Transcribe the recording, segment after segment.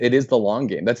It is the long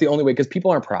game. That's the only way, because people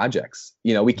aren't projects.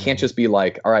 We can't just be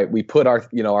like, all right, we put our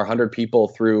 100 people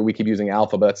through, we keep using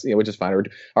Alpha, but that's, which is fine. Our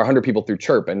 100 people through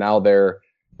Chirp, and now they're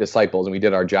disciples and we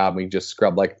did our job. We just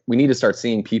scrubbed. Like, we need to start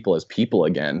seeing people as people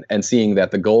again, and seeing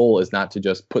that the goal is not to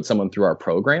just put someone through our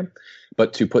program,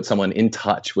 but to put someone in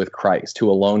touch with Christ, who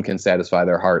alone can satisfy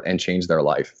their heart and change their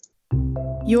life.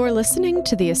 You're listening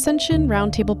to the Ascension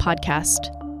Roundtable Podcast,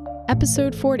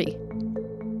 Episode 40,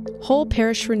 Whole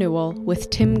Parish Renewal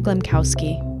with Tim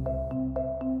Glemkowski.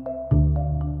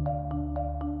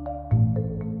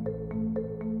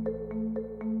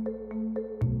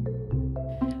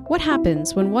 What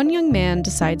happens when one young man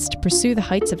decides to pursue the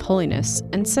heights of holiness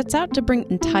and sets out to bring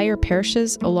entire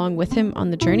parishes along with him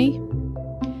on the journey?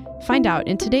 Find out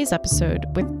in today's episode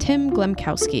with Tim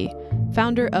Glemkowski,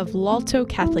 founder of L'Alto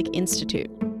Catholic Institute.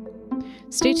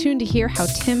 Stay tuned to hear how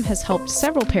Tim has helped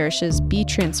several parishes be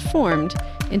transformed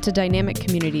into dynamic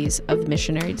communities of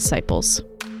missionary disciples.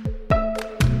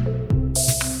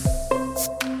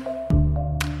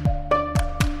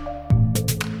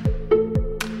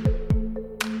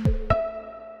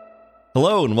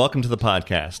 Hello and welcome to the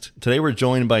podcast. Today we're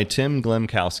joined by Tim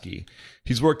Glemkowski.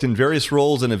 He's worked in various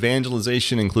roles in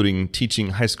evangelization, including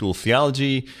teaching high school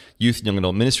theology, youth and young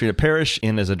adult ministry at Parish,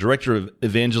 and as a director of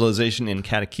evangelization and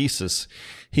catechesis.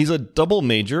 He's a double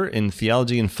major in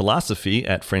theology and philosophy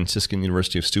at Franciscan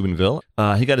University of Steubenville.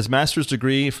 He got his master's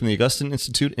degree from the Augustine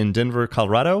Institute in Denver,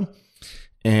 Colorado,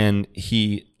 and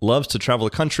he loves to travel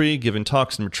the country, giving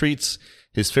talks and retreats.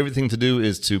 His favorite thing to do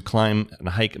is to climb and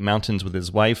hike mountains with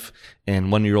his wife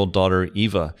and one-year-old daughter,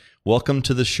 Eva. Welcome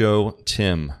to the show,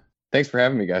 Tim. Thanks for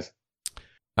having me, guys.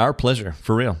 Our pleasure,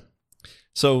 for real.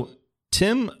 So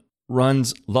Tim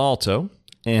runs L'Alto,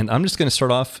 and I'm just going to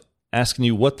start off asking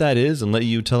you what that is and let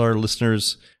you tell our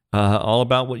listeners all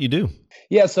about what you do.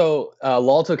 Yeah, so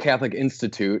L'Alto Catholic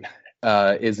Institute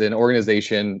is an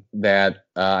organization that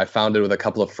I founded with a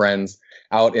couple of friends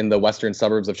out in the western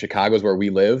suburbs of Chicago, is where we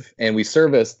live. And we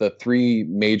service the three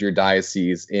major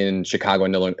dioceses in Chicago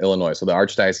and Illinois. So the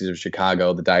Archdiocese of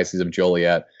Chicago, the Diocese of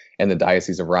Joliet, and the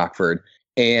Diocese of Rockford.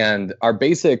 And our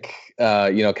basic,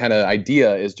 kind of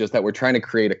idea is just that we're trying to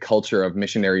create a culture of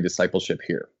missionary discipleship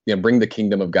here. Bring the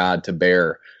kingdom of God to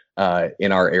bear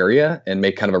in our area and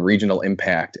make kind of a regional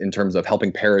impact in terms of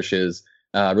helping parishes,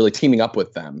 really teaming up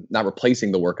with them, not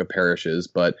replacing the work of parishes,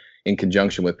 but in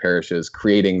conjunction with parishes,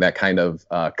 creating that kind of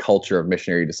culture of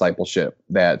missionary discipleship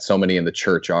that so many in the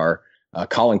church are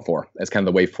calling for as kind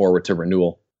of the way forward to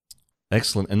renewal.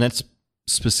 Excellent. And that's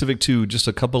specific to just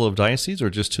a couple of dioceses or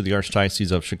just to the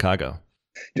Archdiocese of Chicago?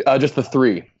 Just the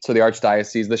three. So the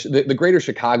Archdiocese, the greater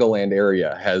Chicagoland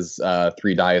area has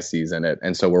three dioceses in it.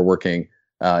 And so we're working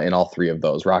in all three of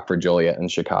those, Rockford, Joliet,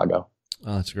 and Chicago.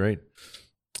 Oh, that's great.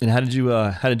 And how did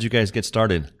you guys get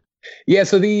started? Yeah,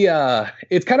 so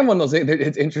it's kind of one of those.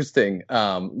 It's interesting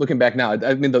looking back now.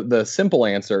 I mean, the simple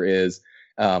answer is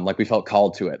we felt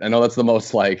called to it. I know that's the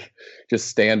most just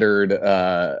standard.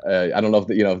 I don't know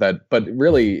if that, but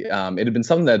really, it had been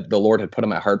something that the Lord had put in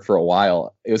my heart for a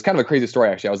while. It was kind of a crazy story,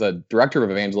 actually. I was a director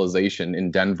of evangelization in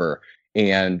Denver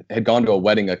and had gone to a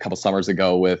wedding a couple summers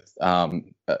ago with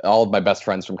all of my best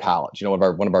friends from college.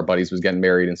 One of our buddies was getting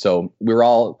married, and so we were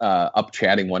all up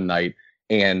chatting one night.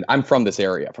 And I'm from this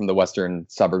area, from the western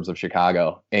suburbs of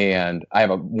Chicago. And I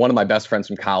have one of my best friends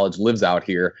from college lives out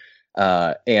here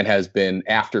and has been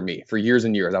after me for years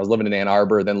and years. I was living in Ann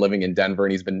Arbor, then living in Denver,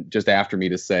 and he's been just after me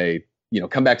to say,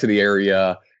 come back to the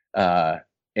area.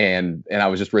 And I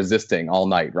was just resisting all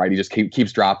night, right? He just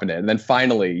keeps dropping it. And then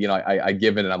finally, I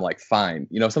give in and I'm like, fine.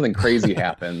 If something crazy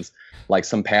happens, like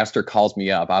some pastor calls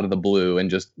me up out of the blue and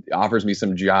just offers me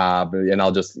some job, and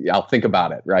I'll think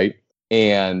about it, right?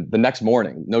 And the next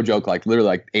morning, no joke,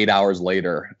 literally 8 hours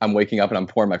later, I'm waking up and I'm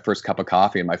pouring my first cup of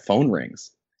coffee and my phone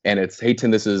rings. And it's, hey,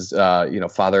 Tim, this is,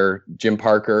 Father Jim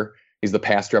Parker. He's the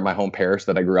pastor at my home parish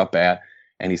that I grew up at.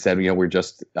 And he said, we're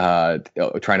just trying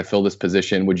to fill this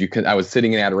position. I was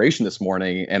sitting in adoration this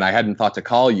morning and I hadn't thought to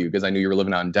call you because I knew you were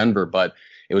living out in Denver, but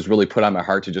it was really put on my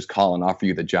heart to just call and offer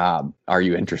you the job. Are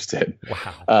you interested?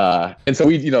 Wow. And so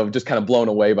we, just kind of blown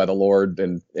away by the Lord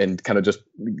and kind of just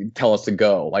tell us to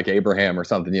go, like Abraham or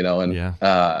something, and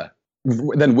yeah.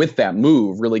 Then with that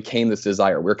move really came this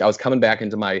desire. I was coming back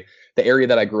into the area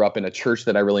that I grew up in, a church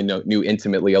that I really knew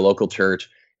intimately, a local church.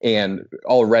 And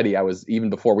already even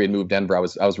before we had moved to Denver, I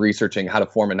was researching how to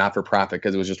form a not-for-profit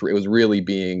because it was really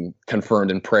being confirmed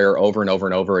in prayer over and over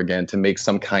and over again to make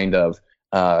some kind of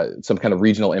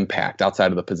regional impact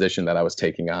outside of the position that I was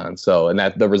taking on. So, and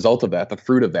that the result of that, the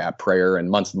fruit of that prayer and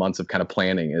months and months of kind of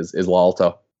planning is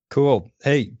L'Alto. Cool.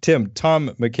 Hey, Tim, Tom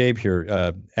McCabe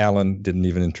here. Alan didn't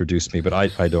even introduce me, but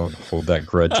I don't hold that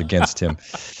grudge against him.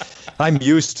 I'm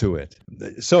used to it.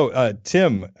 So,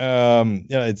 Tim,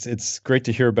 it's great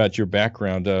to hear about your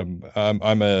background.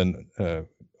 I'm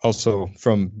also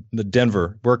from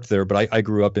Denver, worked there, but I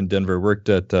grew up in Denver, worked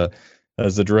as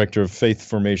the director of faith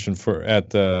formation at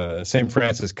the St.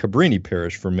 Francis Cabrini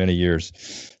Parish for many years.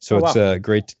 So it's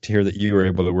great to hear that you were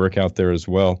able to work out there as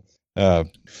well.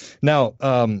 Now,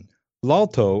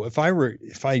 L'Alto, if I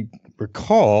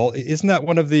recall, isn't that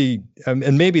one of the,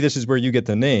 and maybe this is where you get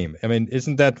the name. I mean,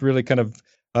 isn't that really kind of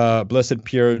Blessed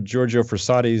Pier Giorgio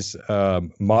Frassati's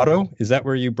motto? Is that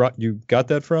where you got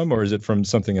that from, or is it from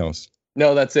something else?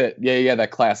 No, that's it. Yeah,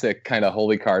 that classic kind of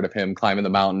holy card of him climbing the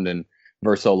mountain and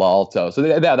Verso L'Alto. So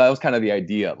that was kind of the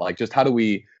idea. Like, just how do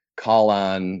we call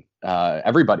on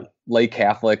everybody, lay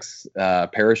Catholics,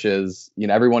 parishes,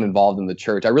 everyone involved in the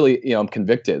church. I really, I'm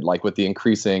convicted, like, with the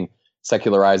increasing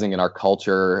secularizing in our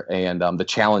culture and the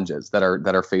challenges that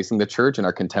are facing the church in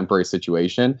our contemporary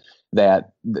situation,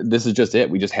 that this is just it.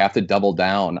 We just have to double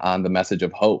down on the message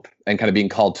of hope and kind of being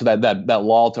called to that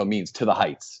L'Alto means to the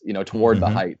heights, toward the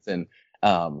heights. And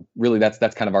really that's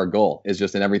kind of our goal, is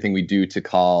just in everything we do to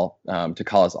call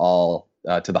us all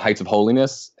to the heights of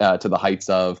holiness, to the heights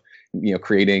of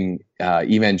creating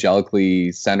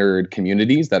evangelically centered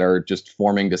communities that are just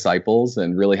forming disciples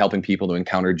and really helping people to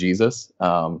encounter Jesus.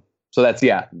 So that's,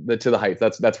 to the heights.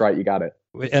 That's right. You got it.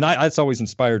 And that's always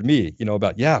inspired me,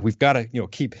 about, we've got to,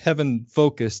 keep heaven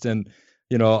focused, and,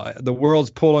 the world's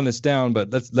pulling us down,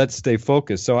 but let's stay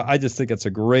focused. So I just think it's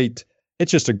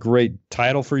just a great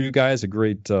title for you guys, a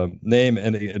great name,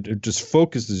 and it just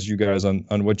focuses you guys on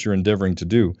what you're endeavoring to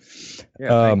do.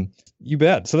 Yeah, you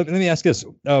bet. So let me ask this.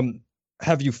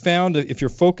 Have you found, if you're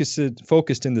focused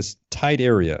in this tight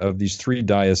area of these three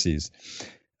dioceses,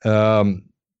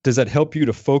 does that help you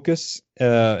to focus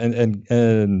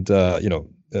and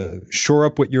shore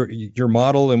up what your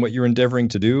model and what you're endeavoring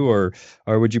to do, or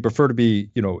would you prefer to be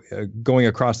going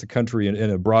across the country in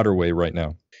a broader way right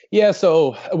now? Yeah,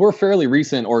 so we're a fairly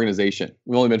recent organization.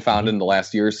 We've only been founded in the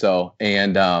last year or so,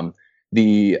 and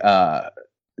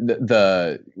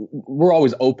we're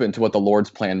always open to what the Lord's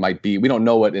plan might be. We don't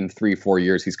know what in 3-4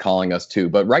 years He's calling us to,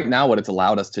 but right now, what it's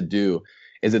allowed us to do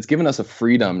is it's given us a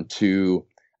freedom to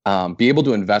be able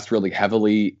to invest really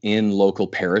heavily in local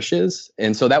parishes.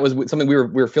 And so that was something we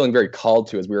were feeling very called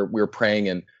to as we were praying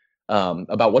and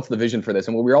about what's the vision for this.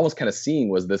 And what we were almost kind of seeing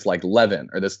was this like leaven,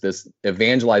 or this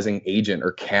evangelizing agent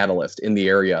or catalyst in the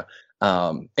area.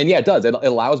 And it does. It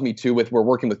allows me to, we're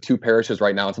working with 2 parishes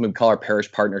right now, and something we call our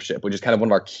parish partnership, which is kind of one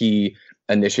of our key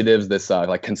initiatives, this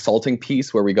like consulting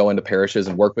piece where we go into parishes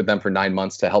and work with them for 9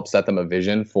 months to help set them a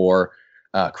vision for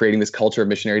creating this culture of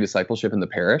missionary discipleship in the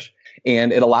parish.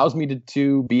 And it allows me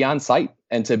to be on site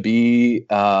and to be,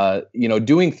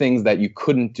 doing things that you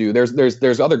couldn't do.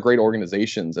 There's other great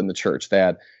organizations in the church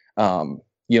that,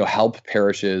 help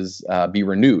parishes be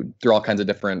renewed through all kinds of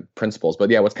different principles.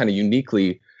 But what's kind of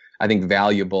uniquely, I think,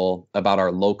 valuable about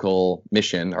our local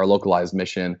mission, our localized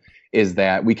mission, is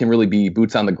that we can really be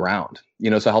boots on the ground,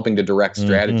 so helping to direct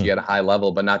strategy at a high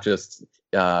level, but not just,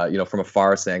 from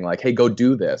afar saying like, hey, go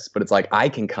do this. But it's like, I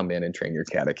can come in and train your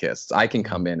catechists. I can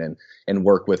come in and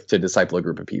work to disciple a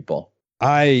group of people.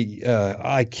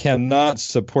 I cannot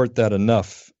support that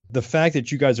enough. The fact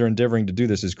that you guys are endeavoring to do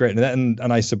this is great. And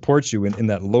I support you in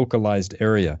that localized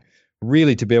area.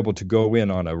 Really, to be able to go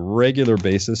in on a regular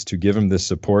basis to give them this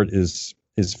support is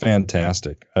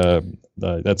fantastic.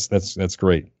 That's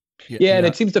great. Yeah, and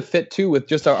it seems to fit too with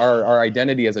just our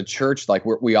identity as a church. Like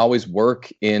we always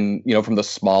work in, from the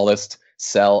smallest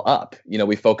cell up.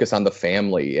 We focus on the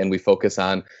family and we focus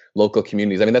on local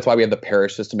communities. I mean, that's why we have the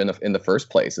parish system in the first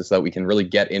place, is so that we can really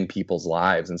get in people's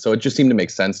lives. And so it just seemed to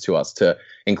make sense to us to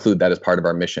include that as part of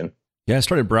our mission. Yeah, I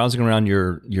started browsing around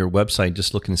your website,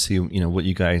 just looking to see, what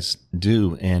you guys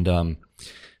do. And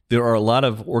there are a lot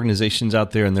of organizations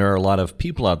out there, and there are a lot of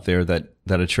people out there that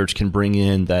a church can bring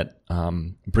in that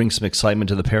brings some excitement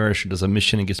to the parish, does a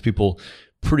mission and gets people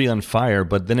pretty on fire.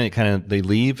 But then they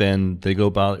leave and they go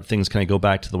about, things kind of go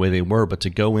back to the way they were. But to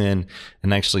go in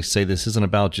and actually say this isn't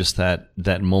about just that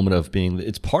moment of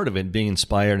it's part of it, being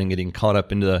inspired and getting caught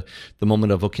up into the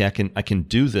moment of, okay, I can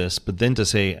do this. But then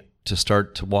to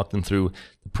start to walk them through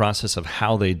the process of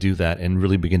how they do that and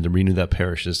really begin to renew that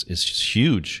parish is just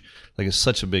huge. Like, it's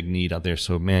such a big need out there.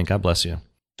 So, man, God bless you.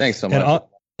 Thanks so much.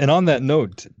 And on that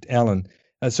note, Alan,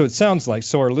 so it sounds like,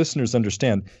 so our listeners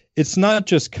understand, it's not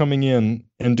just coming in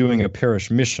and doing a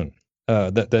parish mission.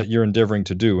 that you're endeavoring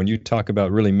to do, when you talk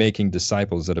about really making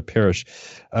disciples at a parish,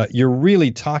 you're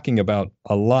really talking about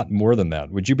a lot more than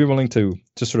that. Would you be willing to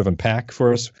just sort of unpack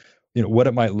for us, what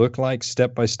it might look like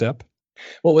step by step?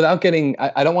 Well, without getting,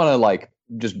 I don't want to like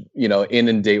just,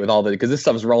 inundate with all because this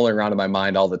stuff is rolling around in my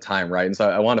mind all the time, right? And so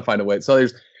I want to find a way. So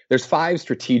there's 5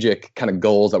 strategic kind of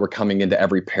goals that we're coming into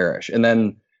every parish. And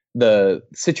then the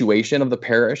situation of the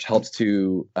parish helps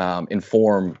to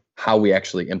inform how we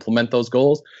actually implement those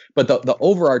goals. But the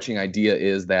overarching idea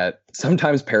is that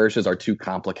sometimes parishes are too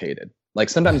complicated. Like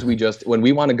sometimes when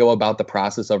we want to go about the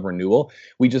process of renewal,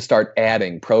 we just start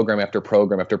adding program after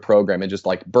program after program and just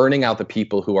like burning out the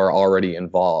people who are already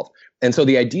involved. And so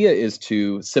the idea is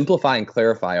to simplify and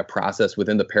clarify a process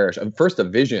within the parish. First, a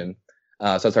vision.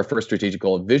 So that's our first strategic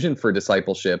goal, a vision for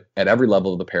discipleship at every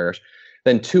level of the parish.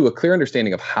 Then 2, a clear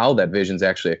understanding of how that vision is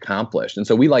actually accomplished. And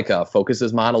so we like a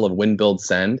focuses model of win, build,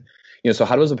 send. So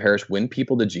how does a parish win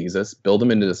people to Jesus, build them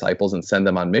into disciples, and send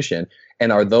them on mission?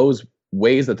 And are those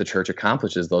ways that the church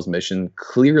accomplishes those missions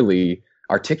clearly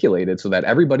articulated so that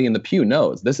everybody in the pew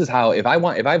knows this is how, if I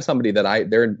have somebody that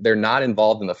they're not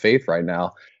involved in the faith right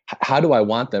now, how do I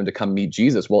want them to come meet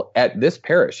Jesus? Well, at this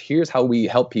parish, here's how we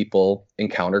help people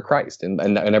encounter Christ. And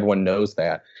everyone knows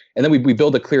that. And then we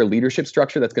build a clear leadership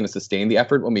structure that's going to sustain the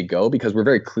effort when we go, because we're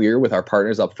very clear with our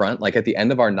partners up front. Like at the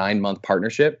end of our 9-month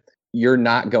partnership, you're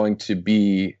not going to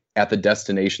be at the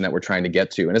destination that we're trying to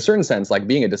get to. In a certain sense, like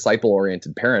being a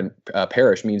disciple-oriented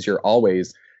parish means you're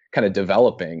always kind of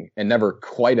developing and never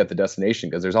quite at the destination,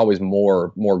 because there's always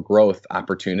more growth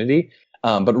opportunity.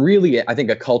 But really, I think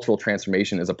a cultural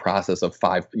transformation is a process of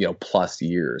 5, plus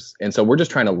years. And so we're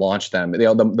just trying to launch them.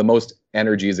 The most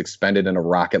energy is expended in a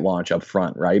rocket launch up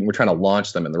front, right? And we're trying to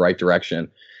launch them in the right direction.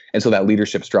 And so that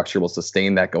leadership structure will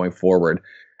sustain that going forward.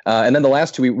 And then the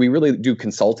last 2, we really do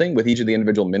consulting with each of the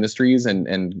individual ministries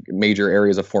and major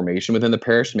areas of formation within the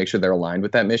parish to make sure they're aligned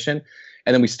with that mission.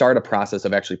 And then we start a process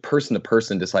of actually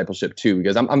person-to-person discipleship too,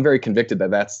 because I'm very convicted that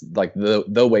that's like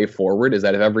the way forward, is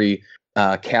that if every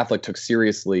Catholic took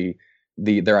seriously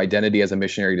their identity as a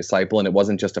missionary disciple, and it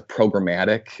wasn't just a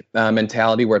programmatic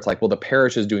mentality where it's like, well, the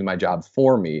parish is doing my job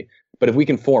for me. But if we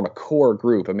can form a core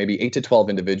group of maybe 8 to 12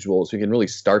 individuals, we can really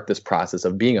start this process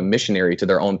of being a missionary to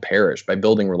their own parish by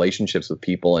building relationships with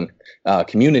people and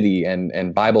community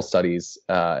and Bible studies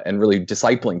and really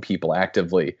discipling people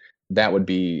actively. That would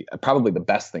be probably the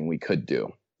best thing we could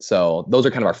do. So those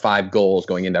are kind of our 5 goals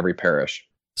going into every parish.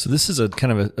 So this is a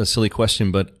kind of a silly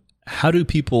question, but how do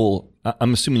people,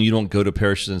 I'm assuming you don't go to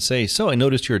parishes and say, so I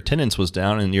noticed your attendance was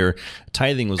down and your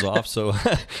tithing was off, so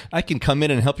I can come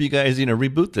in and help you guys,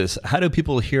 reboot this. How do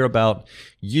people hear about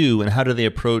you, and how do they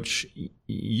approach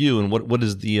you? And what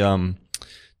is the,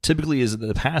 typically, is it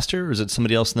the pastor, or is it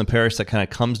somebody else in the parish that kind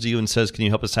of comes to you and says, can you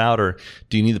help us out? Or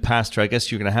do you need the pastor? I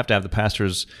guess you're going to have the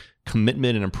pastor's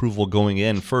commitment and approval going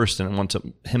in first, and want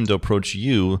him to approach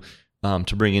you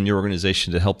to bring in your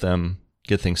organization to help them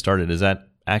get things started. Is that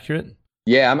accurate?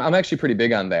 Yeah, I'm actually pretty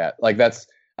big on that. Like that's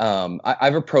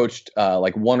I've approached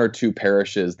like 1 or 2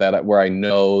 parishes where I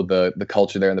know the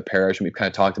culture there in the parish, and we've kind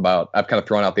of talked about. I've kind of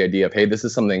thrown out the idea of, hey, this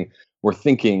is something we're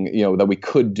thinking, that we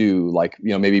could do. Like,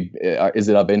 maybe is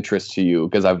it of interest to you?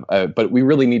 Because but we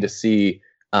really need to see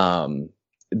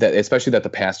that, especially that the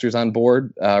pastor's on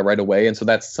board right away. And so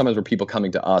that's sometimes where people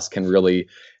coming to us can really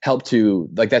help to,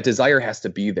 like, that desire has to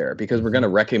be there, because we're going to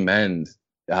recommend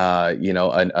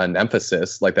an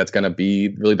emphasis like that's going to be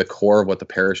really the core of what the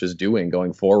parish is doing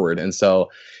going forward. And so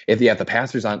if the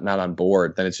pastor's not on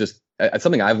board, then it's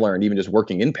something I've learned even just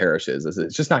working in parishes is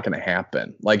it's just not going to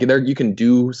happen. Like you can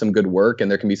do some good work and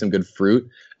there can be some good fruit,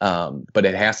 but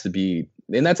it has to be,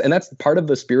 and that's part of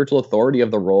the spiritual authority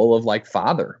of the role of like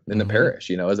father in the parish,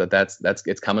 is that's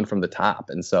it's coming from the top.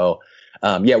 And so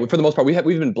for the most part,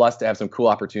 we've been blessed to have some cool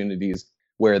opportunities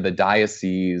where the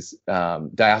diocesan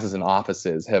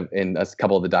offices in a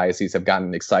couple of the dioceses have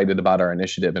gotten excited about our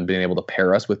initiative and been able to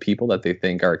pair us with people that they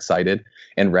think are excited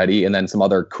and ready. And then some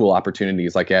other cool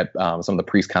opportunities like at some of the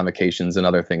priest convocations and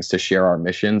other things to share our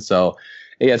mission. So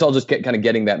yeah, it's all just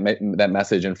getting that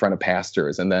message in front of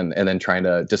pastors and then trying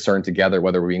to discern together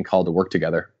whether we're being called to work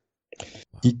together.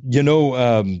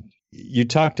 You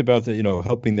talked about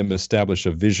helping them establish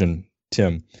a vision,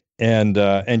 Tim.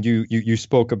 And you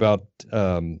spoke about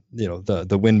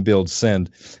the win, build, send,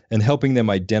 and helping them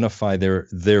identify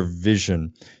their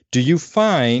vision. Do you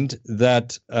find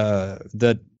that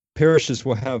that parishes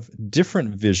will have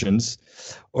different visions,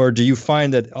 or do you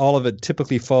find that all of it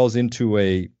typically falls into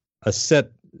a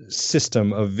set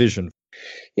system of vision?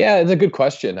 Yeah, it's a good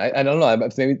question. I don't know.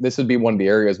 Maybe this would be one of the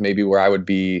areas maybe where I would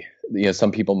be.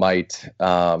 Some people might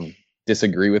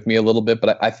disagree with me a little bit,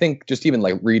 but I think just even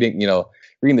like reading the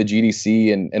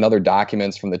GDC and other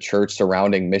documents from the church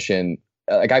surrounding mission,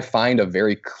 like I find a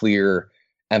very clear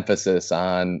emphasis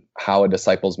on how a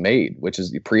disciple's made, which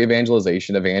is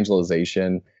pre-evangelization,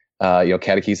 evangelization,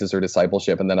 catechesis or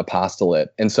discipleship, and then apostolate.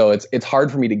 And so it's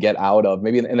hard for me to get out of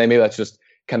maybe that's just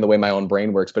kind of the way my own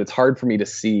brain works, but it's hard for me to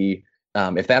see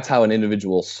if that's how an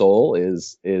individual soul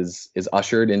is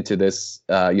ushered into this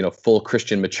full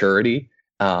Christian maturity.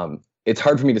 It's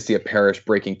hard for me to see a parish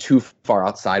breaking too far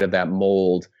outside of that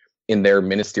mold in their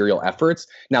ministerial efforts.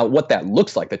 Now, what that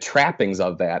looks like, the trappings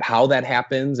of that, how that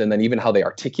happens, and then even how they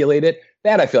articulate it,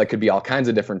 that I feel like could be all kinds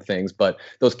of different things. But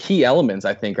those key elements,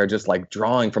 I think, are just like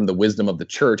drawing from the wisdom of the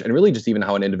church, and really just even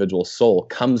how an individual soul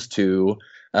comes to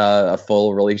a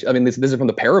full relation. I mean, this is from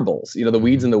the parables, the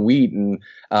weeds and the wheat, and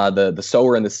the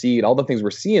sower and the seed. All the things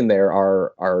we're seeing there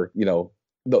are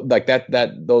like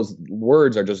that. Those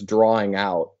words are just drawing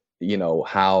out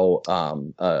how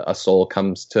a soul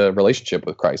comes to relationship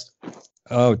with Christ.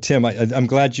 Oh, Tim, I'm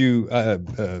glad you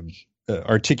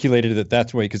articulated it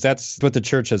that way, because that's what the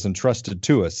church has entrusted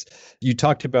to us. You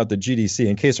talked about the GDC.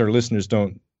 In case our listeners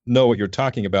don't know what you're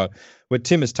talking about, what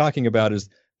Tim is talking about is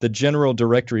the General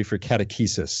Directory for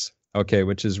Catechesis, okay,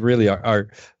 which is really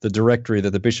the directory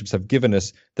that the bishops have given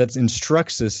us that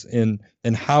instructs us in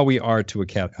how we are to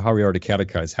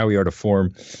catechize, how we are to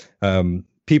form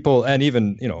people, and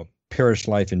even parish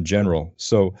life in general.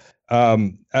 So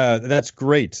that's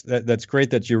great. That's great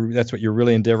that's what you're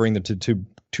really endeavoring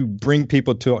to bring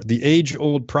people to the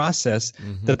age-old process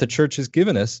that the church has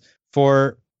given us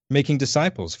for making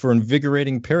disciples, for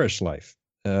invigorating parish life.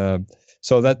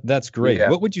 So that's great. Yeah.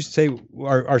 What would you say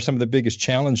are some of the biggest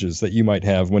challenges that you might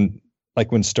have when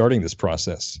starting this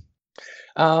process?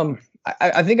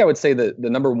 I think I would say that the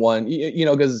number one,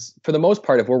 because for the most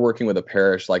part, if we're working with a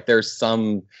parish, like there's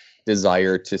some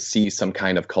desire to see some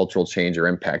kind of cultural change or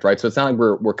impact, right? So it's not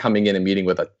like we're coming in and meeting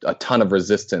with a ton of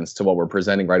resistance to what we're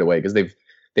presenting right away, because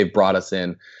they've brought us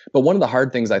in. But one of the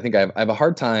hard things I think I have a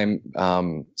hard time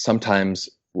sometimes,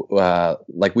 what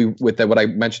I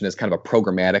mentioned is kind of a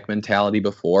programmatic mentality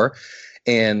before.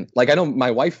 And like, I know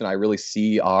my wife and I really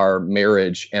see our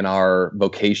marriage and our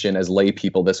vocation as lay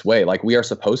people this way. Like, we are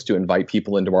supposed to invite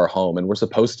people into our home, and we're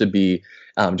supposed to be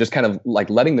just kind of like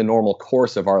letting the normal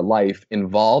course of our life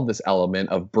involve this element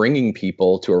of bringing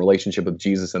people to a relationship with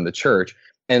Jesus and the church.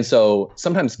 And so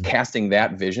sometimes casting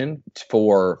that vision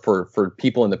for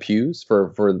people in the pews,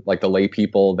 for like the lay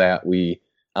people that we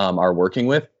are working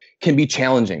with, can be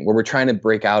challenging, where we're trying to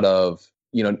break out of,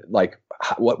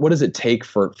 what does it take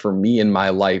for me in my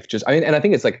life? And I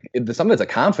think it's like sometimes it's a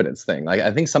confidence thing. Like,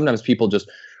 I think sometimes people just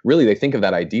really, they think of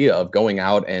that idea of going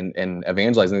out and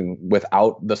evangelizing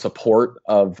without the support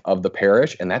of the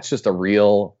parish. And that's just a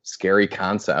real scary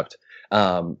concept.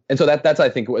 And so that's, I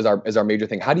think, is our major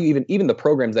thing. How do you even the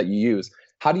programs that you use,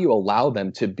 how do you allow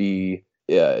them to be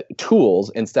tools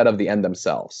instead of the end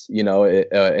themselves?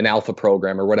 An alpha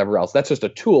program or whatever else, that's just a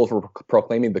tool for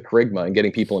proclaiming the kerygma and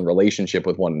getting people in relationship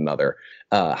with one another.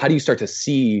 How do you start to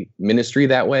see ministry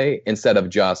that way, instead of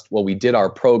just, well, we did our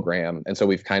program, and so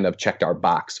we've kind of checked our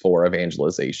box for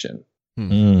evangelization?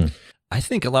 I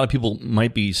think a lot of people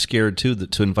might be scared too,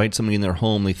 that to invite somebody in their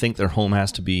home, they think their home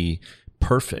has to be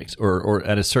perfect or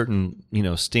at a certain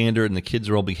standard, and the kids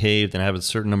are all behaved and have a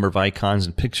certain number of icons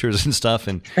and pictures and stuff,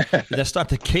 and that's not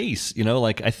the case.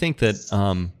 I think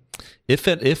that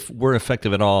if we're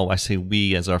effective at all, I say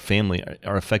we as our family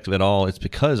are effective at all, it's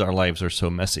because our lives are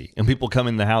so messy, and people come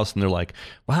in the house and they're like,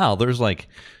 wow, there's like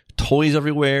toys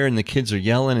everywhere, and the kids are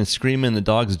yelling and screaming, and the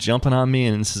dog's jumping on me,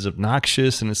 and this is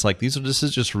obnoxious, and it's like this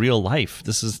is just real life.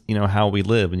 This is how we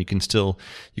live, and you can still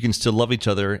love each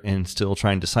other and still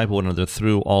try and disciple one another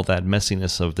through all that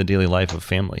messiness of the daily life of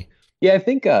family. Yeah, I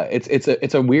think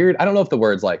it's a weird. I don't know if the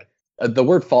word's like the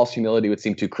word false humility would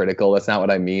seem too critical. That's not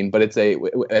what I mean. But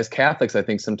as Catholics, I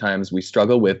think sometimes we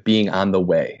struggle with being on the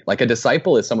way. Like, a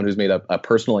disciple is someone who's made a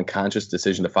personal and conscious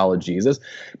decision to follow Jesus,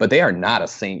 but they are not a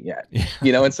saint yet.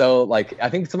 Yeah. And so, like, I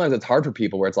think sometimes it's hard for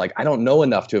people where it's like, I don't know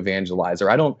enough to evangelize,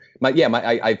 or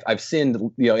I've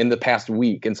sinned, in the past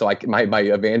week, and so my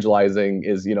evangelizing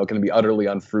is, going to be utterly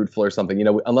unfruitful or something.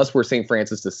 Unless we're St.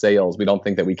 Francis de Sales, we don't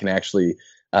think that we can actually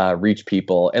reach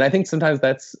people. And I think sometimes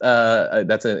that's a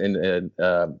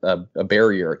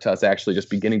barrier to us actually just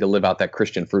beginning to live out that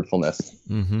Christian fruitfulness.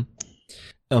 Mm-hmm.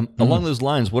 Along those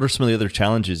lines, what are some of the other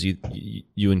challenges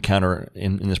you encounter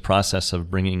in this process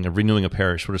of renewing a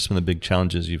parish? What are some of the big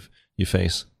challenges you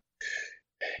face?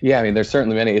 Yeah, I mean, there's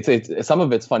certainly many. It's some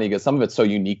of it's funny because some of it's so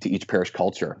unique to each parish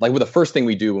culture. Like, the first thing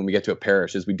we do when we get to a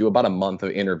parish is we do about a month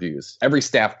of interviews. Every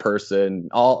staff person,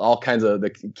 all kinds of the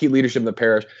key leadership in the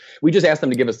parish. We just ask them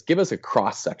to give us a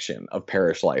cross section of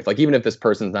parish life. Like, even if this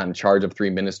person's not in charge of 3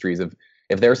 ministries,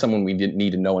 if there's someone we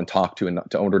need to know and talk to in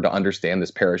order to understand this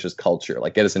parish's culture,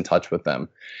 like, get us in touch with them.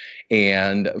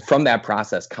 And from that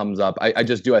process comes up, I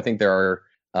think there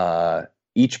are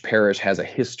each parish has a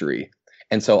history.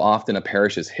 And so often a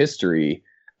parish's history,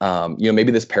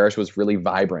 maybe this parish was really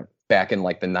vibrant back in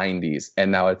like the 90s,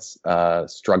 and now it's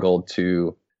struggled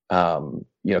to,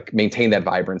 maintain that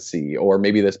vibrancy. Or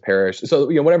maybe this parish,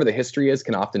 so, whatever the history is,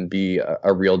 can often be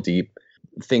a real deep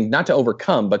thing, not to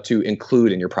overcome, but to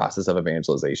include in your process of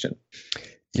evangelization.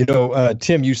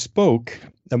 Tim, you spoke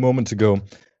a moment ago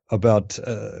about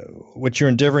what you're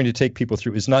endeavoring to take people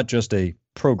through is not just a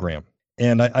program.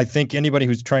 And I think anybody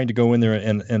who's trying to go in there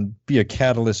and be a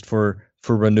catalyst for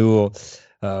renewal,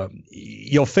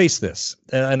 you'll face this.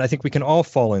 And I think we can all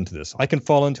fall into this. I can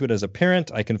fall into it as a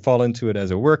parent. I can fall into it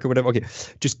as a worker, whatever. Okay,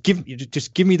 just give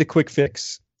me the quick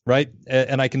fix, right?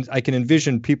 And I can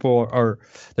envision people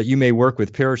that you may work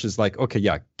with, parishes like, okay,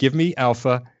 yeah, give me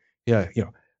Alpha, yeah,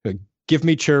 give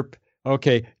me Chirp,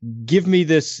 okay, give me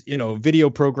this,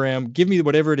 video program, give me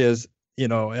whatever it is.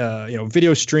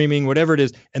 Video streaming, whatever it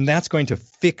is, and that's going to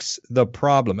fix the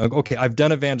problem. Okay, I've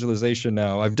done evangelization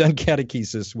now. I've done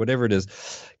catechesis, whatever it is,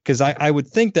 because I would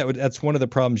think that's one of the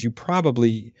problems you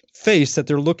probably face, that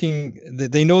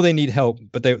they know they need help,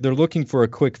 but they're looking for a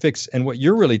quick fix. And what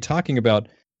you're really talking about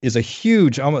is a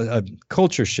huge, almost a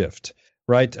culture shift,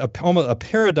 right? Almost a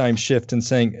paradigm shift in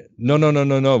saying,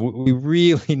 no, we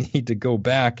really need to go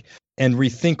back and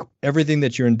rethink everything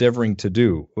that you're endeavoring to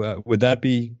do. Would that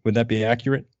be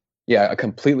accurate? Yeah, a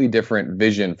completely different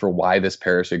vision for why this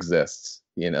parish exists.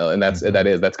 And that's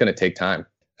going to take time.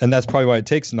 And that's probably why it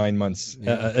takes 9 months.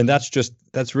 Yeah. And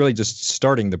that's really just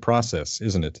starting the process,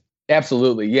 isn't it?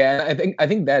 Absolutely. Yeah, I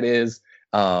think that is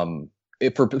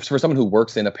for someone who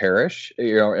works in a parish,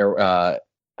 that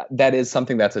is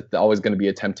something that's always going to be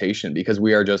a temptation, because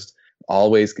we are just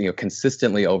always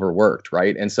consistently overworked,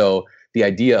 right? And so the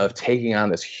idea of taking on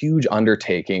this huge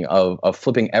undertaking of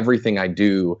flipping everything I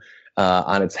do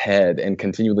on its head and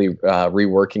continually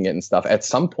reworking it and stuff, at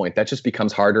some point that just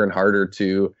becomes harder and harder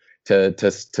to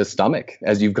stomach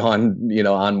as you've gone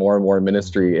on more and more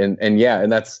ministry.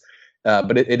 And that's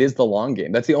but it is the long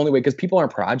game. That's the only way, because people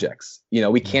aren't projects.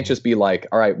 We can't just be like,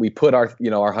 all right, we put our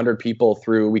our 100 people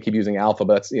through, we keep using Alpha,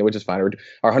 but that's, which is fine, or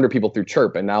our 100 people through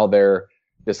Chirp, and now they're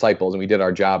disciples and we did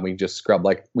our job and we just scrubbed.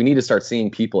 Like, we need to start seeing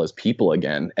people as people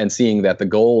again, and seeing that the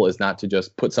goal is not to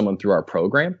just put someone through our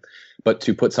program, but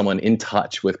to put someone in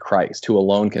touch with Christ, who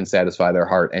alone can satisfy their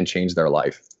heart and change their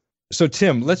life. So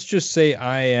Tim, let's just say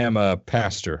I am a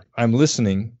pastor. I'm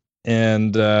listening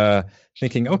and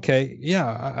thinking, okay,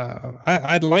 yeah,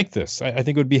 I'd like this. I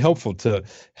think it would be helpful to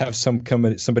have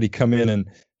somebody come in and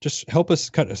just help us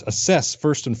kind of assess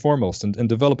first and foremost and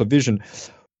develop a vision.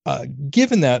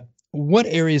 Given that, what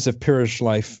areas of parish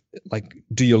life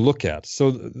do you look at?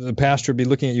 So the pastor would be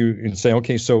looking at you and saying,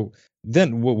 okay, so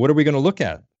then what are we going to look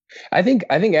at? I think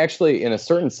actually, in a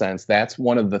certain sense, that's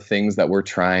one of the things that we're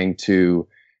trying to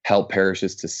help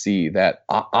parishes to see, that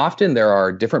often there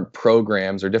are different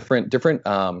programs or different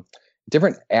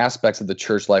aspects of the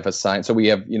church life assigned. So we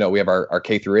have our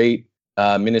K through 8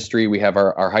 ministry, we have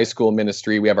our high school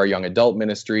ministry, we have our young adult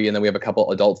ministry, and then we have a couple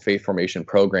adult faith formation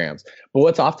programs. But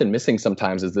what's often missing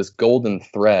sometimes is this golden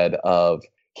thread of,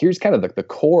 here's kind of the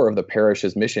core of the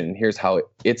parish's mission, and here's how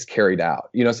it's carried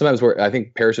out. Sometimes I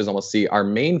think parishes almost see our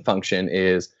main function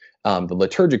is the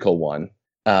liturgical one,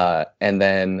 and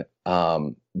then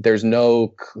there's no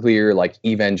clear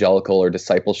evangelical or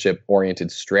discipleship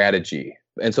oriented strategy.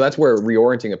 And so that's where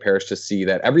reorienting a parish to see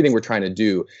that everything we're trying to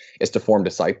do is to form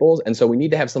disciples. And so we need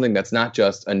to have something that's not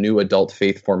just a new adult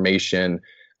faith formation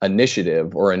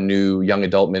initiative or a new young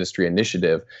adult ministry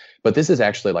initiative, but this is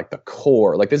actually the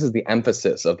core, this is the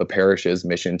emphasis of the parish's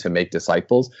mission to make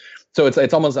disciples. So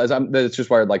it's almost it's just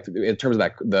where in terms of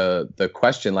that, the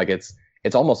question,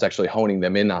 it's almost actually honing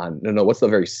them in on, what's the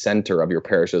very center of your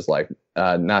parish's life,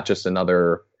 not just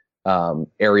another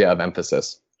area of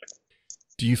emphasis.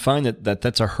 Do you find that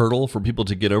that's a hurdle for people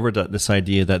to get over, this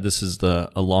idea that this is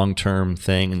a long-term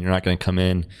thing and you're not going to come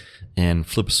in and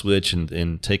flip a switch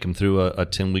and take them through a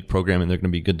 10-week program and they're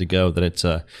going to be good to go, that it's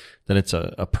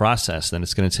a process, that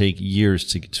it's going to take years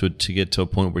to get to a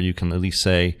point where you can at least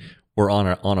say we're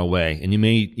on a way, and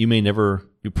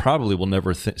you probably will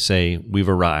never say we've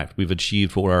arrived, we've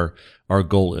achieved what our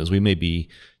goal is. We may be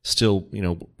still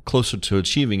closer to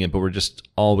achieving it, but we're just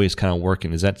always kind of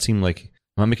working. Does that seem like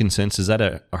Am I making sense? Is that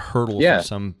a hurdle Yeah. for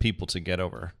some people to get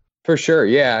over? For sure.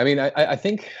 Yeah. I mean, I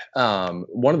think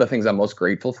one of the things I'm most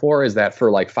grateful for is that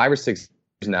for like 5 or 6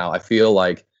 years now, I feel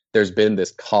like there's been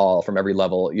this call from every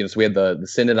level. So we had the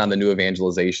Synod on the New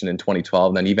Evangelization in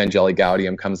 2012, and then Evangelii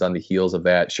Gaudium comes on the heels of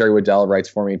that. Sherry Waddell writes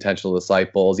Forming Intentional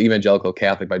Disciples, Evangelical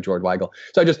Catholic by George Weigel.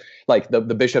 So I just like the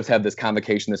bishops had this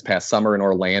convocation this past summer in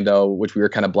Orlando, which we were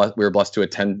kind of blessed to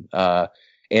attend,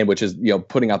 and which is,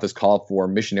 putting out this call for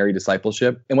missionary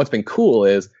discipleship. And what's been cool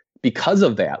is, because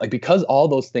of that, like because all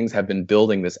those things have been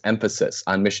building this emphasis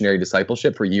on missionary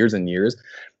discipleship for years and years,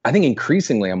 I think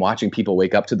increasingly I'm watching people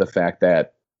wake up to the fact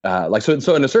that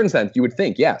so in a certain sense, you would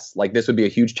think, yes, like this would be a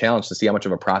huge challenge to see how much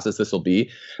of a process this will be.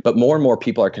 But more and more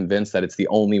people are convinced that it's the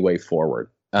only way forward.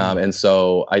 And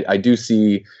so I do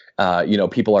see,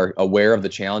 people are aware of the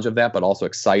challenge of that, but also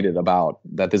excited about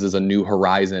that this is a new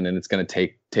horizon and it's going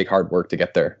to take hard work to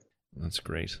get there. That's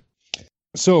great.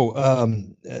 So,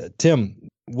 Tim,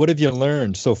 what have you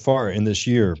learned so far in this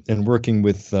year in working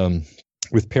with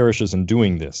parishes and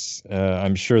doing this?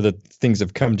 I'm sure that things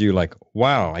have come to you like,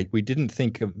 wow, we didn't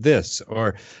think of this,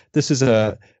 or this is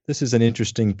an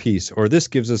interesting piece, or this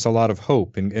gives us a lot of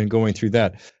hope in going through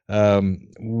that.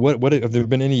 What have there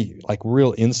been any like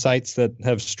real insights that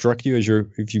have struck you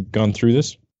if you've gone through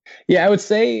this? Yeah, I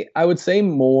would say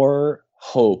more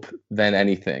hope than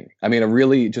anything. I mean,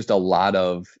 really just a lot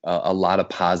of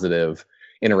positive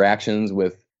interactions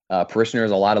with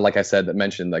parishioners, a lot of, like I said, that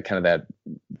mentioned like kind of that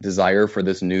desire for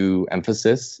this new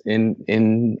emphasis in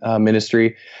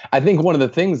ministry. I think one of the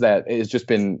things that has just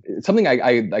been something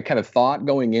I kind of thought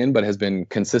going in, but has been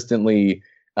consistently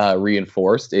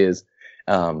reinforced is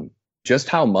just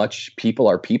how much people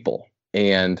are people.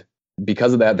 And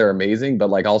because of that, they're amazing. But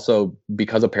like also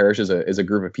because a parish is a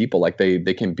group of people, like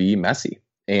they can be messy.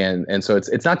 And so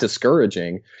it's not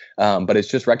discouraging, but it's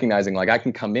just recognizing like I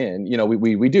can come in,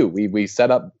 we set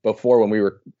up before when we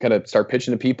were going to start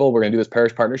pitching to people, we're going to do this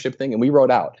parish partnership thing. And we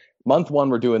wrote out month 1,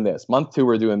 we're doing this, month 2,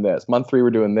 we're doing this, month 3, we're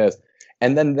doing this.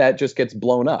 And then that just gets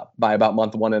blown up by about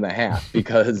month 1.5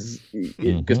 because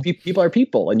people are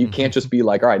people, and you can't just be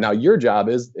like, all right, now your job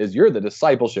is you're the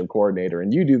discipleship coordinator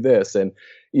and you do this, and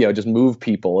just move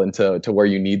people into where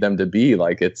you need them to be.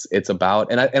 Like it's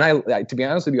about, and I to be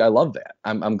honest with you, I love that.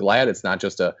 I'm glad it's not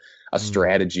just a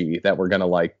strategy that we're gonna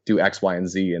like do X, Y, and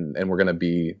Z and we're gonna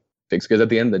be fixed, because at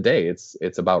the end of the day,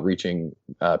 it's about reaching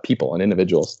people and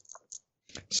individuals.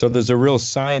 So there's a real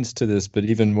science to this, but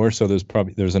even more so,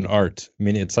 there's an art. I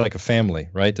mean, it's like a family,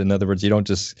 right? In other words, you don't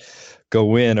just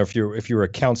go in, or if you're a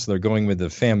counselor going with the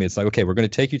family, it's like, okay, we're going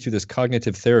to take you through this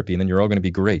cognitive therapy, and then you're all going to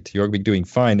be great. You're going to be doing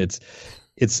fine.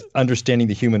 It's understanding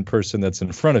the human person that's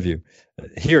in front of you.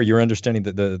 Here, you're understanding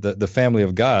the family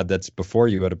of God that's before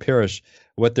you at a parish,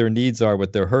 what their needs are,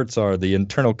 what their hurts are, the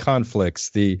internal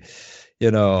conflicts,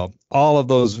 all of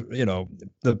those,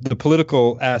 the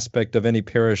political aspect of any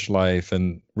parish life,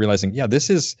 and realizing,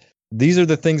 these are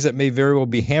the things that may very well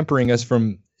be hampering us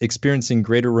from experiencing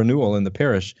greater renewal in the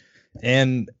parish,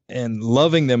 and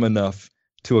loving them enough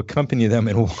to accompany them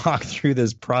and walk through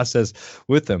this process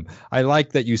with them. I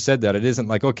like that you said that. It isn't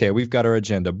like, okay, we've got our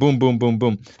agenda, boom, boom, boom,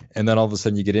 boom. And then all of a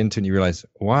sudden you get into it and you realize,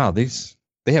 wow, they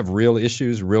have real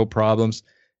issues, real problems.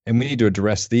 And we need to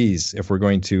address these if we're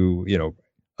going to,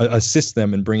 assist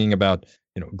them in bringing about,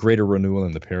 greater renewal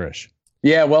in the parish.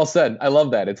 Yeah, well said. I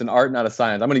love that. It's an art, not a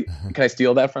science. Can I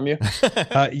steal that from you?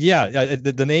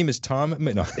 The name is Tom.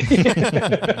 No.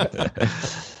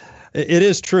 It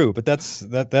is true, but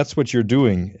that's what you're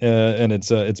doing, and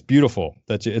it's beautiful.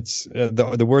 It's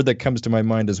the word that comes to my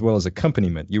mind as well as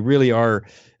accompaniment. You really are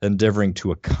endeavoring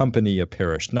to accompany a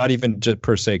parish, not even just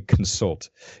per se consult.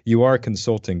 You are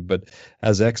consulting, but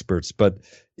as experts. But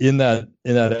in that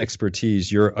expertise,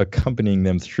 you're accompanying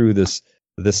them through this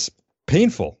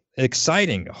painful,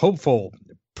 exciting, hopeful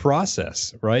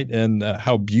process, right? And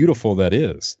how beautiful that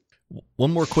is.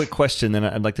 One more quick question, then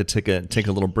I'd like to take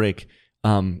a little break.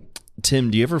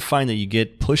 Tim, do you ever find that you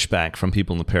get pushback from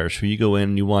people in the parish who you go in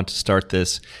and you want to start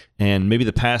this, and maybe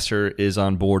the pastor is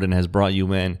on board and has brought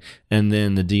you in, and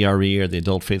then the DRE or the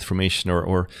adult faith formation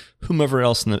or whomever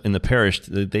else in the parish,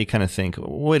 they kind of think,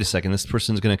 wait a second, this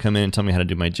person's going to come in and tell me how to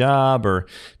do my job? Or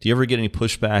do you ever get any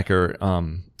pushback or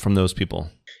from those people?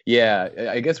 Yeah,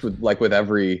 I guess with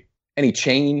any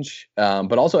change,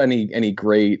 but also any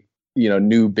great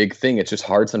new big thing, it's just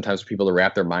hard sometimes for people to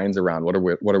wrap their minds around what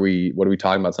are we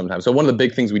talking about sometimes. So one of the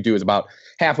big things we do is about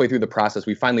halfway through the process,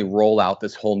 we finally roll out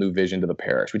this whole new vision to the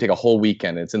parish. We take a whole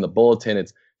weekend. It's in the bulletin.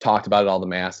 It's talked about it all the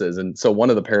masses. And so one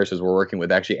of the parishes we're working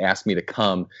with actually asked me to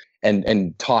come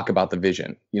and talk about the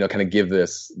vision, kind of give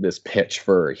this pitch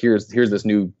for here's this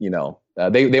new,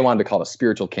 they wanted to call it a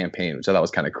spiritual campaign, which I thought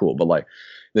was kind of cool, but like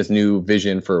this new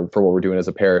vision for what we're doing as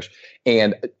a parish.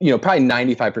 And, probably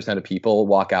 95% of people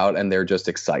walk out and they're just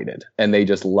excited and they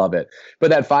just love it. But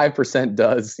that 5%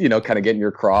 does, kind of get in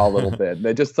your craw a little bit.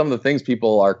 They're just some of the things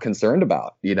people are concerned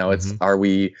about, it's, are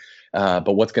we,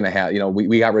 but what's going to happen?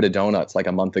 We got rid of donuts like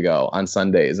a month ago on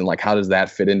Sundays. And like, how does that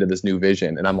fit into this new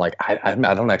vision? And I'm like, I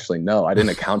don't actually know. I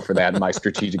didn't account for that in my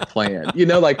strategic plan,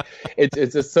 like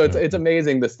it's just, so it's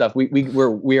amazing the stuff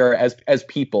we are as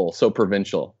people so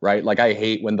provincial, right? Like I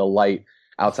hate when the light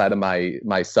outside of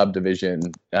my subdivision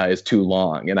is too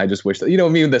long. And I just wish that,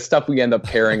 the stuff we end up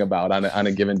caring about on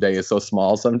a given day is so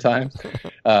small sometimes.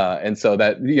 And so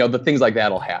that, the things like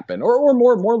that'll happen or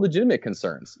more legitimate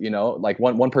concerns, like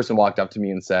one person walked up to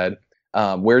me and said,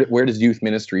 where does youth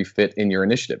ministry fit in your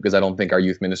initiative? Because I don't think our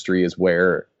youth ministry is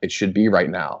where it should be right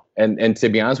now. And to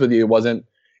be honest with you, it wasn't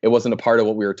a part of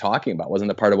what we were talking about. It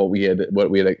wasn't a part of what we had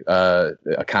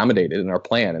accommodated in our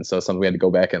plan. And so something we had to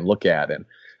go back and look at. And,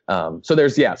 but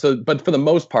for the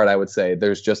most part, I would say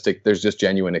there's just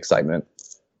genuine excitement.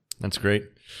 That's great.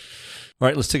 All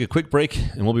right, let's take a quick break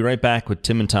and we'll be right back with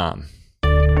Tim and Tom.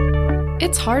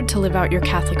 It's hard to live out your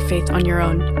Catholic faith on your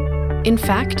own. In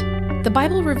fact, the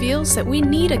Bible reveals that we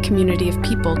need a community of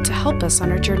people to help us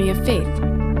on our journey of faith.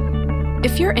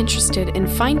 If you're interested in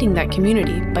finding that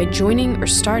community by joining or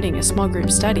starting a small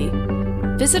group study,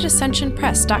 visit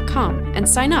ascensionpress.com and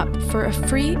sign up for a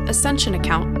free Ascension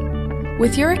account.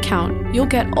 With your account, you'll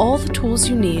get all the tools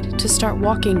you need to start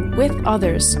walking with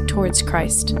others towards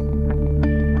Christ.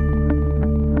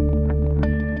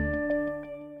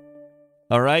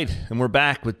 All right, and we're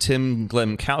back with Tim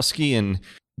Glemkowski and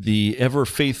the ever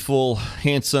faithful,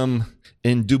 handsome,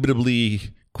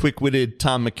 indubitably quick-witted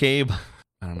Tom McCabe.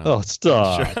 I don't know. Oh,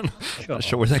 stop. I'm not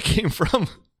sure where that came from.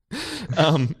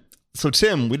 So,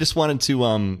 Tim, we just wanted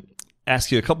to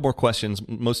ask you a couple more questions.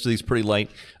 Most of these pretty light.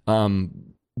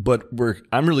 But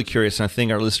I'm really curious, and I think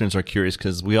our listeners are curious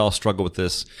because we all struggle with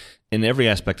this in every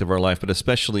aspect of our life, but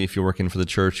especially if you're working for the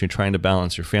church, you're trying to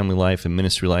balance your family life and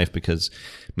ministry life because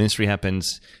ministry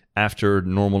happens after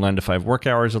normal 9-to-5 work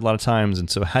hours a lot of times. And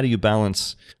so how do you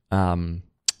balance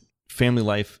family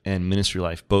life and ministry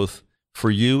life, both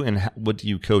for you and what do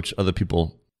you coach other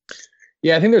people?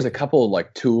 Yeah, I think there's a couple of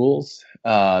like tools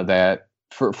that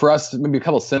for us, maybe a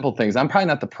couple of simple things. I'm probably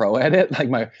not the pro at it. Like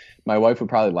my wife would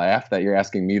probably laugh that you're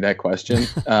asking me that question,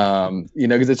 because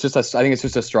I think it's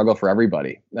just a struggle for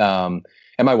everybody. And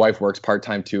my wife works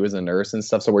part-time too as a nurse and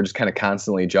stuff. So we're just kind of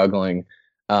constantly juggling.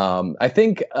 I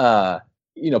think,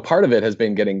 part of it has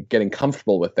been getting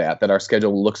comfortable with that our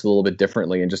schedule looks a little bit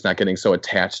differently and just not getting so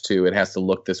attached to it has to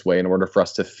look this way in order for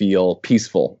us to feel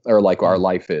peaceful or like our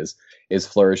life is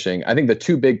flourishing. I think the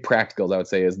two big practicals I would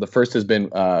say is the first has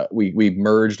been we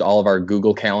merged all of our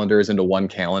Google calendars into one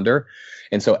calendar.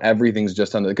 And so everything's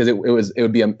just on because it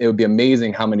would be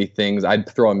amazing how many things I'd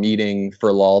throw a meeting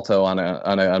for Lalto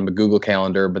on a Google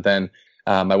calendar, but then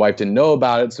my wife didn't know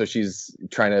about it, so she's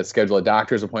trying to schedule a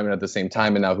doctor's appointment at the same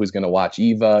time. And now who's going to watch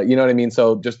Eva? You know what I mean?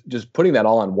 So just putting that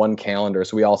all on one calendar,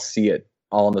 so we all see it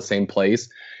all in the same place.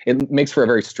 It makes for a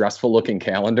very stressful looking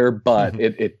calendar, but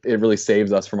it really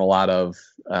saves us from a lot of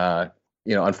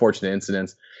unfortunate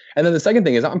incidents. And then the second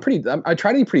thing is I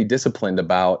try to be pretty disciplined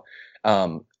about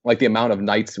like the amount of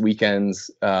nights,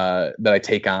 weekends that I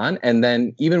take on. And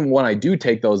then even when I do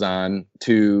take those on,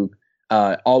 to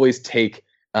always take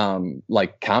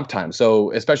like comp time.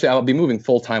 So especially I'll be moving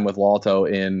full time with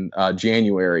Lalto in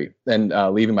January and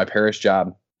leaving my parish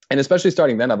job. And especially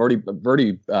starting then, I've already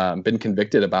been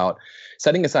convicted about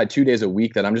setting aside 2 days a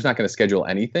week that I'm just not going to schedule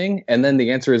anything. And then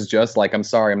the answer is just like, I'm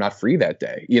sorry, I'm not free that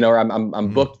day, or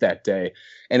I'm booked that day.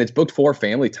 And it's booked for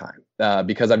family time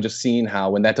because I've just seen how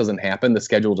when that doesn't happen, the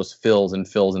schedule just fills and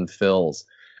fills and fills.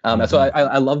 So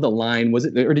I love the line. Was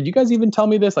it, or did you guys even tell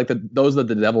me this? Like those that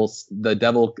the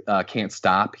devil can't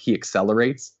stop, he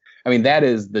accelerates. I mean, that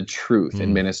is the truth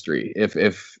in ministry.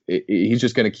 If he's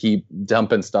just going to keep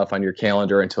dumping stuff on your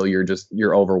calendar until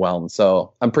you're overwhelmed.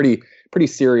 So I'm pretty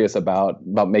serious about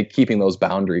keeping those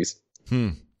boundaries.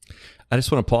 I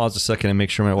just want to pause a second and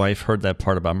make sure my wife heard that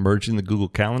part about merging the Google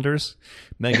calendars.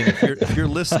 Megan, if you're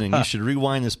listening, you should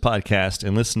rewind this podcast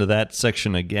and listen to that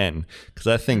section again, because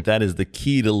I think that is the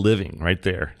key to living right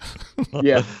there.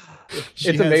 Yeah,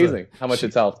 it's amazing how much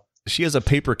it's helped. She has a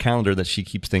paper calendar that she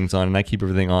keeps things on, and I keep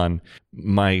everything on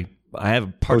I have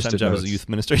a part-time job as a youth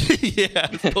minister. Yeah,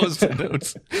 Post-it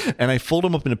notes. And I fold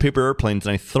them up into paper airplanes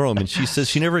and I throw them. And she says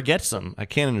she never gets them. I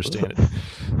can't understand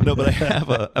it. No, but I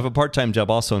have a part-time job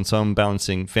also, and so I'm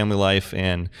balancing family life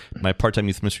and my part-time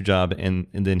youth ministry job, and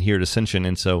then here at Ascension.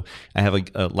 And so I have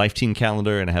a life team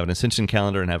calendar, and I have an Ascension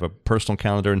calendar, and I have a personal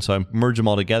calendar, and so I merge them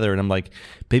all together. And I'm like,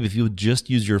 babe, if you would just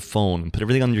use your phone and put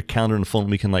everything on your calendar and phone,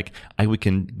 we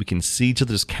can see each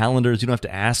other's calendars. You don't have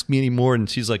to ask me anymore. And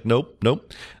she's like, nope.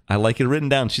 I like it written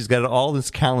down. She's got all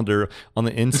this calendar on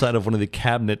the inside of one of the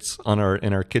cabinets in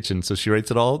our kitchen. So she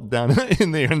writes it all down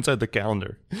in there inside the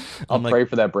calendar. I'll pray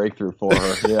for that breakthrough for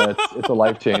her. Yeah, it's a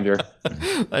life changer.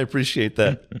 I appreciate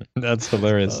that. That's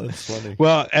hilarious. Oh, that's funny.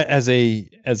 Well, as a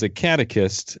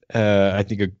catechist, I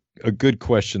think a good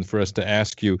question for us to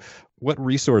ask you: what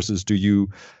resources do you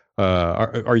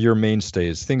are your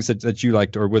mainstays? Things that you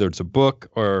like, or whether it's a book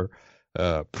or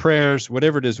prayers,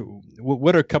 whatever it is.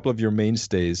 What are a couple of your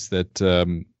mainstays that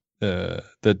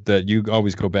you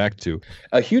always go back to?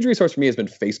 A huge resource for me has been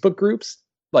Facebook groups.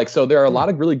 So there are a lot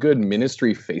of really good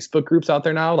ministry Facebook groups out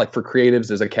there now. Like for creatives,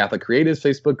 there's a Catholic Creatives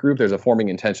Facebook group. There's a Forming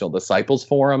Intentional Disciples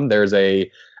forum. There's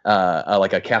a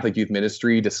Catholic Youth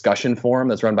Ministry discussion forum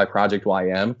that's run by Project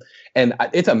YM. And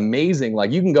it's amazing.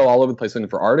 You can go all over the place looking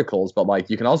for articles, but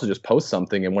you can also just post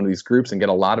something in one of these groups and get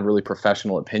a lot of really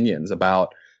professional opinions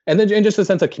about. And just a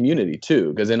sense of community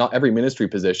too, because in every ministry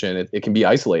position, it can be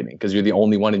isolating because you're the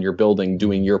only one in your building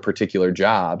doing your particular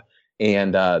job.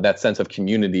 And that sense of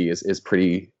community is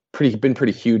been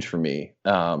pretty huge for me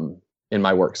in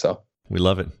my work. So we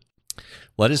love it.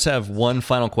 Well, I just have one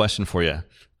final question for you.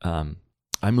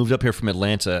 I moved up here from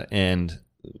Atlanta, and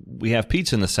we have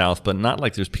pizza in the South, but not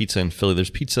like there's pizza in Philly.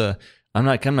 There's pizza. I'm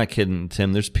not kidding,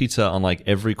 Tim. There's pizza on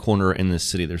every corner in this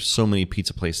city. There's so many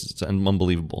pizza places. It's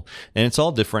unbelievable. And it's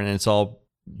all different and it's all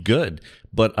good.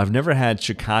 But I've never had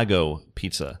Chicago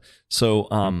pizza. So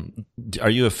are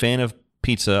you a fan of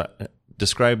pizza?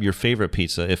 Describe your favorite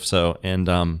pizza, if so.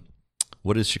 And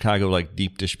what is Chicago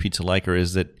deep dish pizza like? Or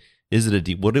is it a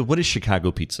deep? What is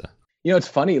Chicago pizza? It's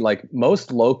funny,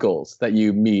 most locals that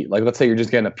you meet, let's say you're just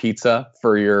getting a pizza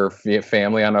for your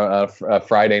family on a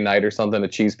Friday night or something, a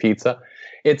cheese pizza.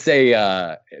 It's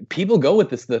people go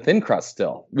with the thin crust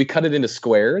still. We cut it into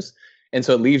squares. And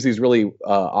so it leaves these really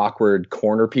awkward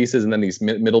corner pieces and then these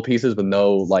middle pieces with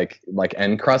no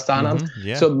end crust on them.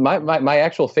 Yeah. So my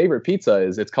actual favorite pizza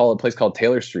it's called a place called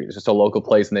Taylor Street. It's just a local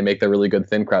place and they make their really good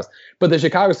thin crust. But the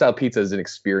Chicago style pizza is an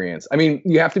experience. I mean,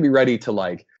 you have to be ready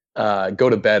to go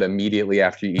to bed immediately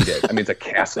after you eat it. I mean, it's a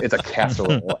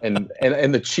casserole, and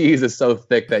the cheese is so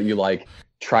thick that you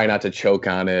try not to choke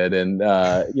on it, and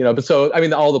But so I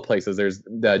mean, all the places. There's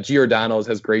Giordano's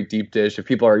has great deep dish. If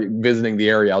people are visiting the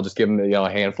area, I'll just give them a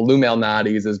handful. Lou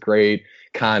Malnati's is great.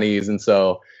 Connie's, and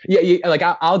so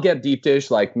I'll get deep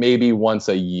dish maybe once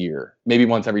a year, maybe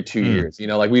once every 2 years.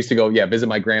 We used to go visit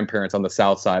my grandparents on the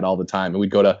South Side all the time, and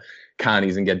we'd go to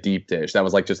Connie's and get deep dish. That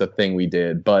was just a thing we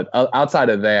did. But outside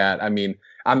of that, I mean,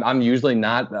 I'm usually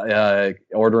not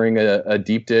ordering a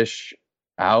deep dish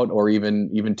out or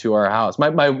even to our house.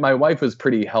 My wife was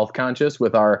pretty health conscious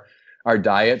with our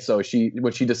diet, so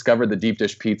when she discovered the deep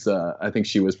dish pizza, I think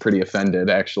she was pretty offended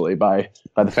actually by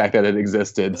the fact that it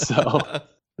existed. So.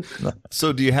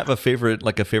 So do you have a favorite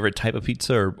type of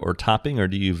pizza or topping, or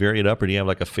do you vary it up, or do you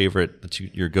have a favorite that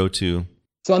your go-to?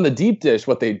 So on the deep dish,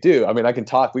 what they do, I mean,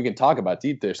 we can talk about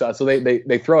deep dish. So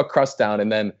they throw a crust down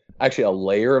and then actually a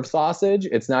layer of sausage.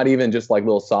 It's not even just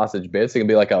little sausage bits. It can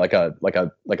be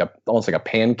almost like a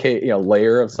pancake,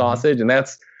 layer of sausage. And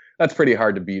that's pretty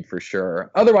hard to beat for sure.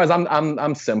 Otherwise,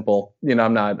 I'm simple.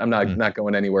 I'm not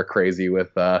going anywhere crazy with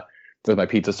my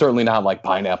pizza. Certainly not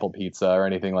pineapple pizza or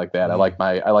anything like that. I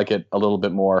like it a little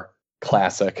bit more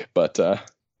classic, but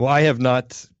well, I have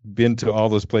not been to all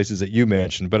those places that you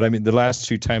mentioned, but I mean, the last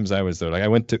 2 times I was there, I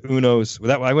went to Uno's.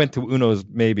 I went to Uno's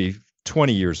maybe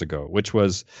 20 years ago, which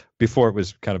was before it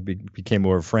was kind of became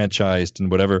more franchised and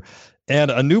whatever.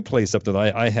 And a new place up there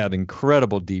that I had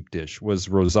incredible deep dish was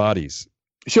Rosati's.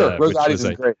 Sure, Rosati's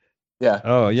is great. Yeah.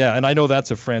 Oh, yeah. And I know that's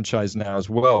a franchise now as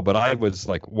well, but I was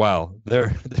like, wow,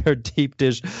 their deep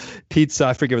dish pizza.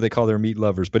 I forget what they call their meat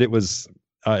lovers, but it was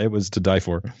to die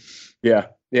for. Yeah.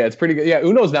 Yeah, it's pretty good. Yeah,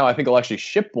 Uno's now I think will actually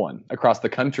ship one across the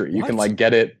country. You can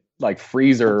get it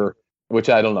freezer, which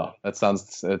I don't know. That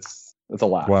sounds it's a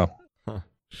lot. Wow. Huh.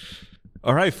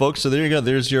 All right, folks. So there you go.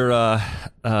 There's your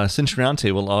Ascension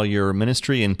Roundtable, all your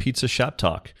ministry and pizza shop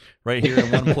talk right here in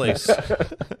one place.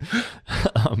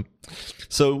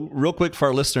 So real quick for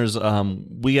our listeners,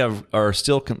 we have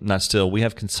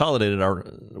consolidated our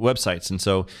websites. And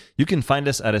so you can find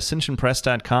us at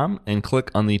ascensionpress.com and click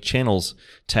on the channels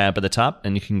tab at the top,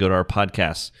 and you can go to our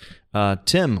podcasts.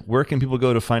 Tim, where can people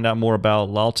go to find out more about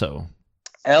L'Alto?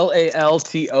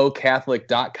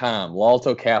 LALTOcatholic.com,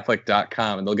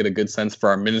 laltocatholic.com, and they'll get a good sense for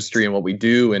our ministry and what we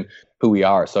do and who we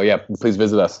are. So yeah, please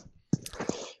visit us.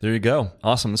 There you go.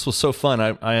 Awesome. This was so fun.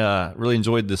 I really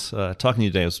enjoyed this talking to you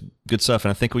today. It was good stuff.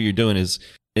 And I think what you're doing is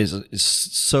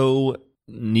so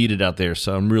needed out there.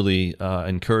 So I'm really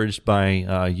encouraged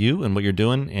by you and what you're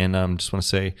doing. And just want to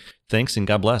say thanks and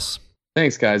God bless.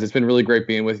 Thanks, guys. It's been really great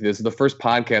being with you. This is the first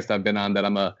podcast I've been on that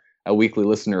I'm a weekly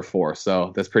listener for.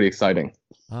 So that's pretty exciting.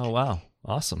 Oh, wow.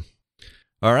 Awesome.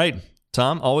 All right.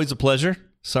 Tom, always a pleasure.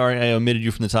 Sorry I omitted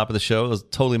you from the top of the show. It was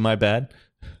totally my bad.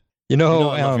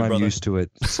 Alan, I'm used to it.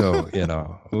 So,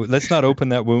 let's not open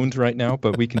that wound right now,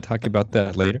 but we can talk about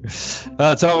that later.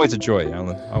 It's always a joy,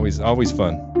 Alan. Always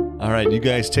fun. All right. You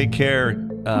guys take care.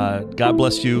 God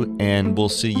bless you, and we'll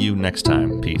see you next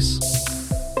time. Peace.